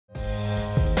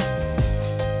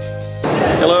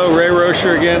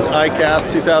Fisher again,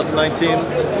 ICAST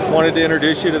 2019. Wanted to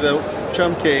introduce you to the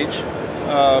Chum Cage,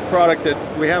 product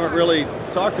that we haven't really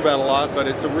talked about a lot, but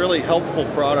it's a really helpful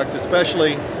product,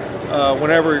 especially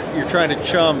whenever you're trying to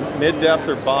chum mid-depth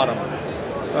or bottom.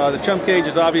 The Chum Cage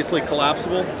is obviously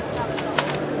collapsible,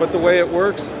 but the way it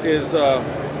works is goes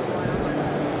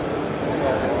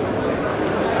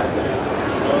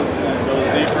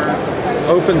deeper,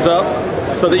 opens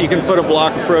up so that you can put a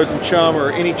block of frozen chum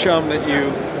or any chum that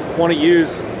you want to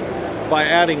use by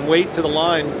adding weight to the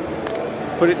line,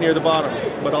 put it near the bottom,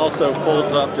 but also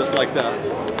folds up just like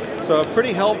that. So a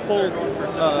pretty helpful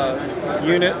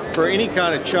unit for any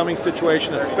kind of chumming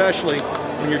situation, especially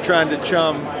when you're trying to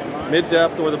chum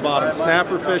mid-depth or the bottom.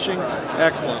 Snapper fishing,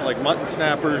 excellent, like mutton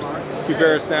snappers,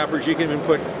 cubera snappers. You can even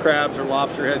put crabs or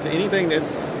lobster heads, anything that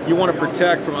you want to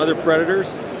protect from other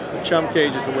predators. The Chum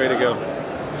Cage is the way to go.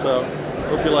 So,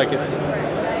 hope you like it.